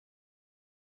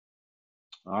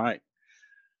All right.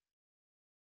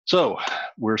 So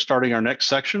we're starting our next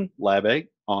section, Lab 8,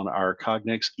 on our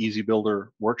Cognex EasyBuilder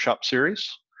workshop series.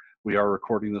 We are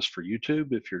recording this for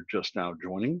YouTube. If you're just now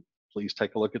joining, please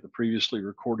take a look at the previously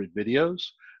recorded videos.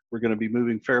 We're going to be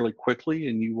moving fairly quickly,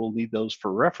 and you will need those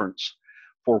for reference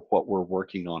for what we're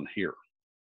working on here.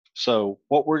 So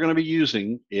what we're going to be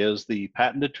using is the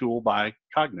patented tool by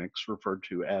Cognex referred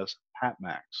to as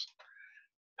PatMax.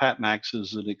 PatMax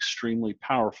is an extremely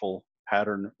powerful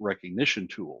pattern recognition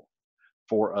tool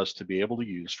for us to be able to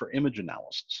use for image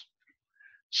analysis.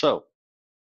 So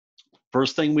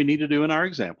first thing we need to do in our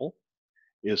example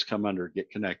is come under Get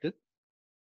Connected.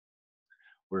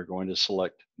 We're going to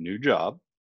select New Job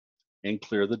and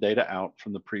clear the data out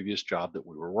from the previous job that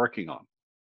we were working on.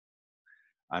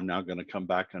 I'm now going to come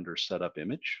back under Setup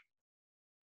Image,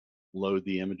 load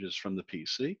the images from the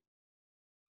PC,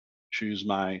 choose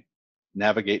my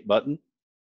Navigate button,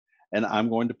 and I'm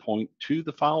going to point to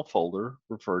the file folder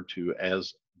referred to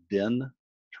as DIN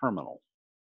Terminal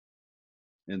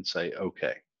and say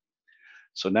OK.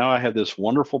 So now I have this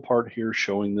wonderful part here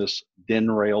showing this DIN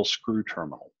rail screw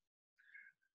terminal.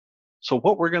 So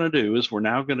what we're going to do is we're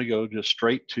now going to go just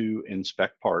straight to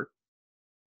Inspect Part.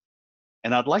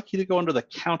 And I'd like you to go under the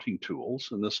counting tools,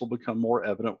 and this will become more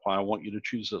evident why I want you to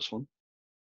choose this one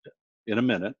in a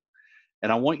minute.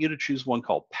 And I want you to choose one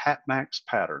called PatMax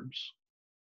Patterns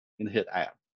and hit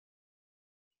Add.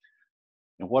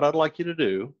 And what I'd like you to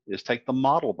do is take the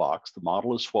model box. The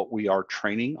model is what we are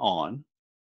training on,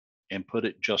 and put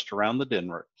it just around the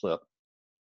DIN clip.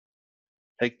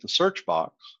 Take the search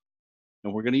box,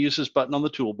 and we're going to use this button on the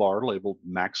toolbar labeled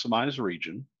Maximize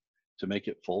Region to make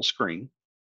it full screen.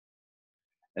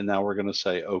 And now we're going to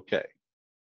say OK.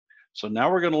 So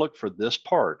now we're going to look for this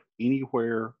part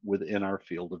anywhere within our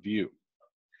field of view.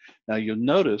 Now you'll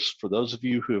notice, for those of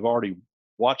you who have already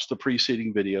watched the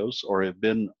preceding videos or have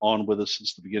been on with us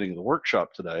since the beginning of the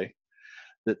workshop today,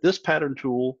 that this pattern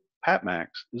tool, PatMax,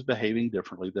 is behaving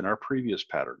differently than our previous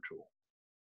pattern tool.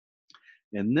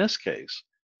 In this case,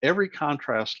 every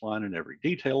contrast line and every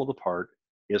detail of the part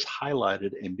is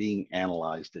highlighted and being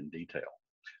analyzed in detail.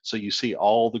 So you see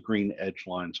all the green edge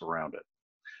lines around it.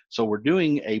 So we're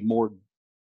doing a more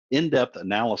in-depth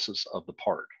analysis of the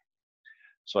part.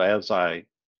 So as I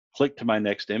click to my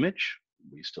next image,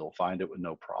 we still find it with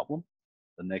no problem.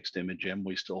 The next image in,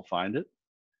 we still find it.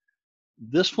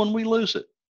 This one, we lose it.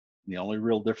 The only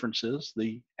real difference is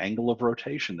the angle of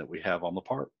rotation that we have on the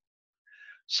part.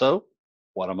 So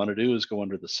what I'm going to do is go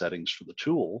under the settings for the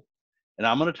tool, and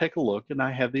I'm going to take a look, and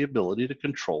I have the ability to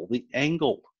control the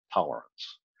angle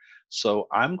tolerance. So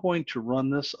I'm going to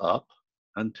run this up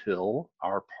until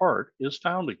our part is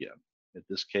found again. In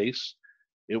this case,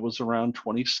 it was around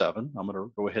 27. I'm going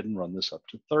to go ahead and run this up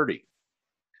to 30.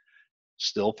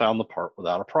 Still found the part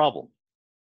without a problem.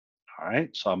 All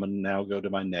right, so I'm going to now go to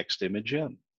my next image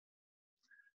in.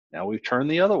 Now we've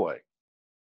turned the other way.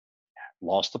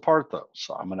 Lost the part though,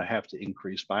 so I'm going to have to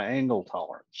increase my angle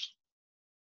tolerance.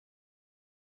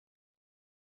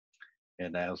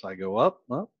 And as I go up,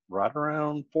 well, right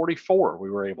around 44,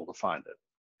 we were able to find it.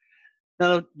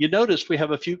 Now, you notice we have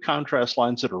a few contrast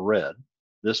lines that are red.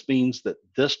 This means that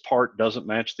this part doesn't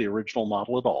match the original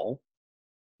model at all.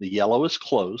 The yellow is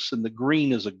close, and the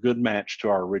green is a good match to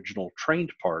our original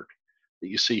trained part that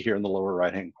you see here in the lower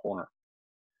right-hand corner.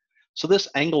 So this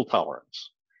angle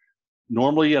tolerance,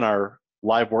 normally in our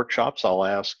live workshops, I'll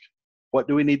ask, what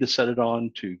do we need to set it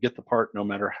on to get the part no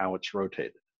matter how it's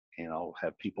rotated? And I'll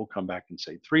have people come back and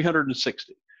say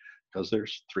 360, because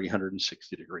there's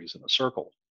 360 degrees in a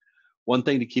circle. One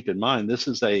thing to keep in mind, this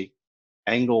is a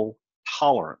angle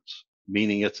tolerance,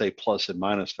 meaning it's a plus and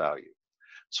minus value.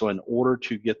 So in order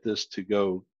to get this to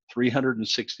go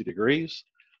 360 degrees,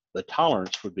 the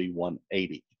tolerance would be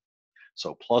 180.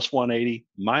 So plus 180,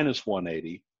 minus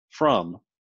 180 from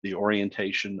the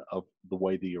orientation of the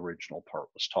way the original part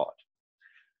was taught.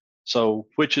 So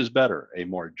which is better, a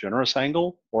more generous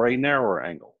angle or a narrower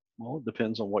angle? Well, it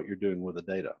depends on what you're doing with the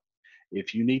data.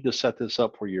 If you need to set this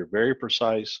up where you're very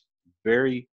precise,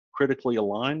 very critically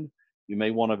aligned, you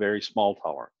may want a very small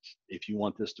tolerance. If you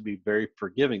want this to be very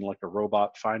forgiving, like a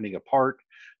robot finding a part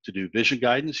to do vision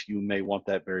guidance, you may want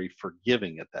that very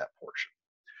forgiving at that portion.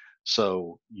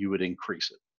 So you would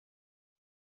increase it.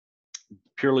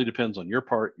 Purely depends on your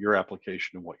part, your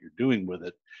application, and what you're doing with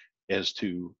it as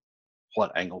to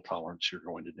what angle tolerance you're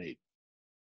going to need.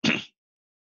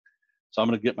 So I'm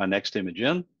going to get my next image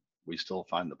in. We still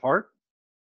find the part.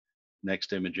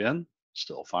 Next image in,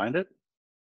 still find it.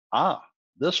 Ah,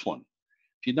 this one.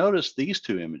 If you notice these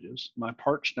two images, my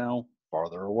part's now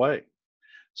farther away.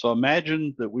 So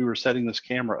imagine that we were setting this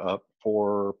camera up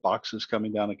for boxes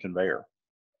coming down a conveyor.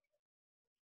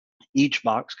 Each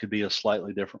box could be a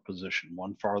slightly different position,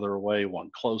 one farther away, one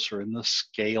closer, and the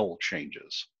scale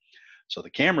changes. So the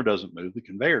camera doesn't move, the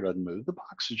conveyor doesn't move, the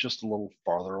box is just a little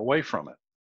farther away from it.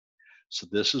 So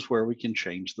this is where we can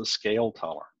change the scale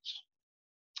tolerance.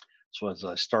 So as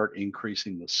I start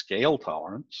increasing the scale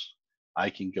tolerance, I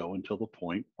can go until the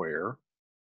point where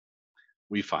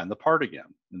we find the part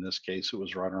again. In this case, it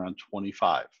was right around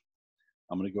 25.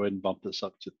 I'm going to go ahead and bump this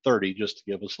up to 30 just to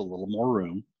give us a little more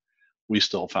room. We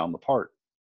still found the part.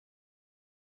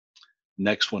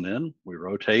 Next one in, we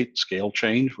rotate, scale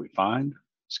change, we find,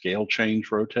 scale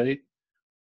change, rotate.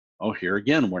 Oh, here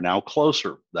again, we're now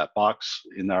closer. That box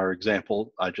in our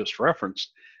example I just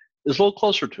referenced is a little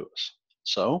closer to us.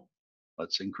 So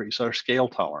let's increase our scale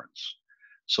tolerance.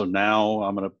 So now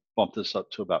I'm going to bump this up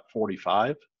to about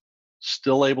 45.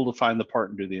 Still able to find the part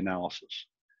and do the analysis.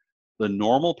 The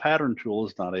normal pattern tool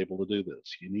is not able to do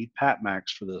this. You need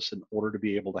PatMax for this in order to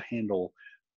be able to handle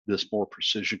this more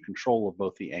precision control of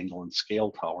both the angle and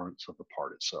scale tolerance of the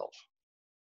part itself.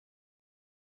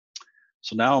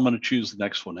 So now I'm going to choose the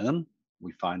next one in.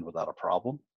 We find without a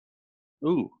problem.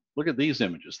 Ooh, look at these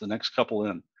images, the next couple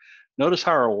in. Notice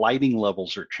how our lighting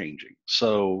levels are changing.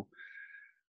 So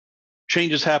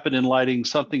changes happen in lighting,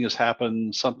 something has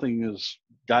happened, something has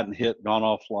gotten hit, gone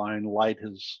offline, light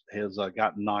has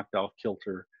gotten knocked off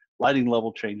kilter, lighting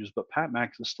level changes, but PatMax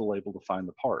is still able to find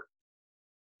the part.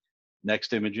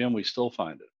 Next image in, we still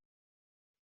find it.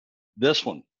 This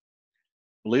one,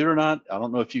 believe it or not, I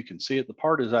don't know if you can see it, the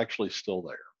part is actually still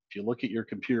there. If you look at your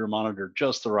computer monitor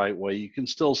just the right way, you can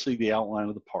still see the outline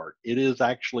of the part. It is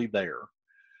actually there,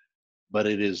 but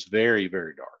it is very,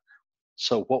 very dark.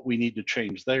 So what we need to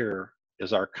change there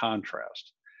is our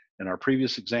contrast. In our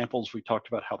previous examples, we talked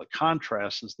about how the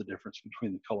contrast is the difference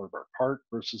between the color of our part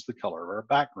versus the color of our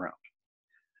background.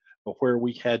 But where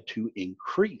we had to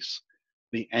increase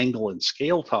the angle and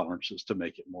scale tolerances to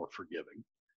make it more forgiving,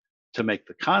 to make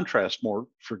the contrast more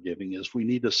forgiving, is we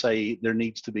need to say there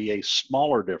needs to be a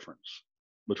smaller difference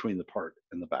between the part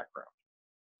and the background.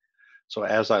 So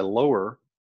as I lower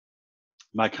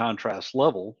my contrast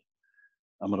level,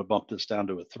 I'm going to bump this down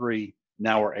to a 3.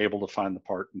 Now we're able to find the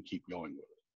part and keep going with it.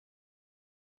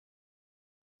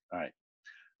 All right,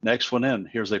 next one in.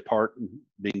 Here's a part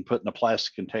being put in a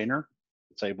plastic container.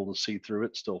 It's able to see through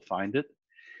it, still find it.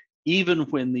 Even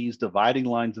when these dividing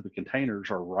lines of the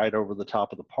containers are right over the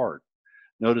top of the part.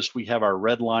 Notice we have our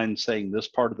red line saying this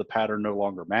part of the pattern no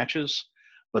longer matches,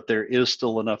 but there is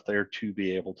still enough there to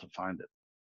be able to find it.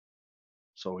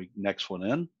 So next one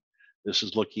in. This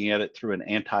is looking at it through an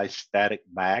anti-static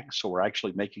bag. So we're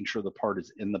actually making sure the part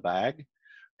is in the bag,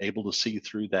 able to see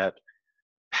through that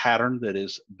pattern that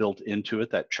is built into it,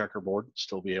 that checkerboard,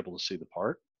 still be able to see the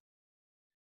part.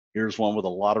 Here's one with a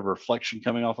lot of reflection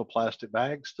coming off a plastic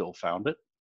bag, still found it.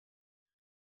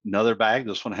 Another bag,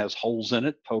 this one has holes in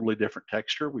it, totally different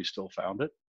texture, we still found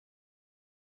it.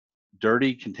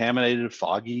 Dirty, contaminated,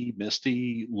 foggy,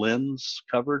 misty, lens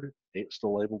covered, it's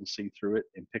still able to see through it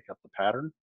and pick up the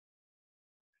pattern.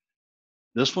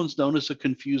 This one's known as a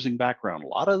confusing background. A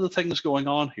lot of the things going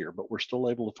on here, but we're still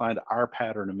able to find our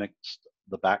pattern amidst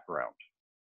the background.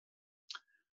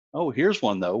 Oh, here's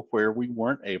one though, where we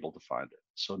weren't able to find it.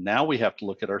 So now we have to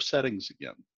look at our settings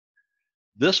again.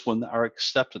 This one, our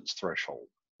acceptance threshold.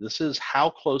 This is how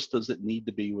close does it need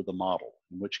to be with the model?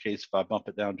 In which case, if I bump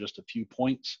it down just a few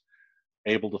points,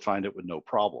 able to find it with no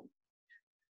problem.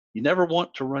 You never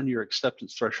want to run your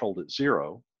acceptance threshold at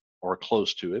 0 or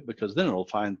close to it, because then it'll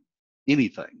find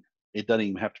anything. It doesn't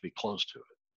even have to be close to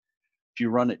it. If you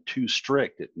run it too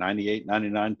strict at 98,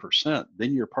 99%,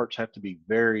 then your parts have to be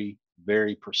very,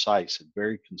 very precise and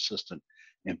very consistent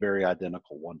and very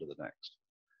identical one to the next.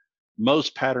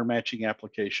 Most pattern matching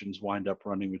applications wind up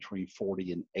running between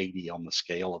 40 and 80 on the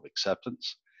scale of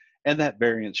acceptance. And that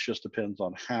variance just depends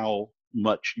on how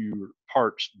much your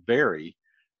parts vary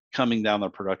coming down the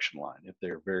production line. If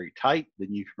they're very tight,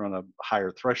 then you can run a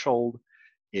higher threshold.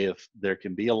 If there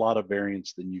can be a lot of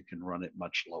variance, then you can run it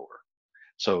much lower.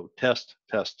 So test,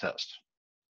 test, test.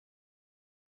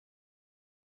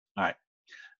 All right,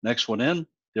 next one in,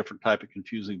 different type of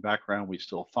confusing background, we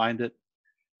still find it.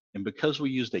 And because we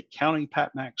used a counting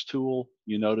PatMax tool,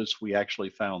 you notice we actually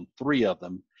found 3 of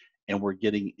them, and we're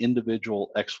getting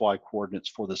individual XY coordinates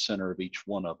for the center of each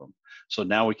one of them. So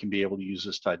now we can be able to use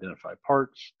this to identify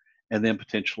parts and then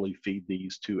potentially feed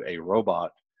these to a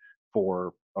robot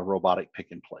for a robotic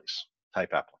pick and place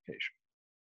type application.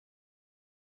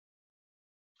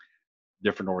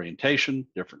 Different orientation,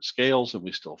 different scales, and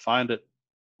we still find it.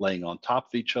 Laying on top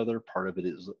of each other, part of it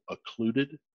is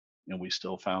occluded, and we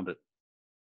still found it.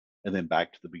 And then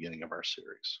back to the beginning of our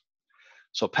series.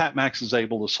 So PatMax is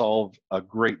able to solve a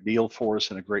great deal for us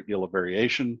and a great deal of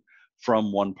variation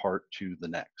from one part to the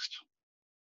next.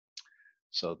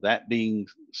 So that being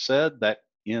said, that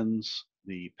ends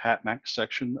the PatMax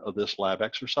section of this lab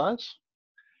exercise.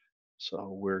 So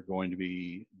we're going to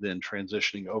be then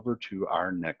transitioning over to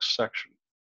our next section.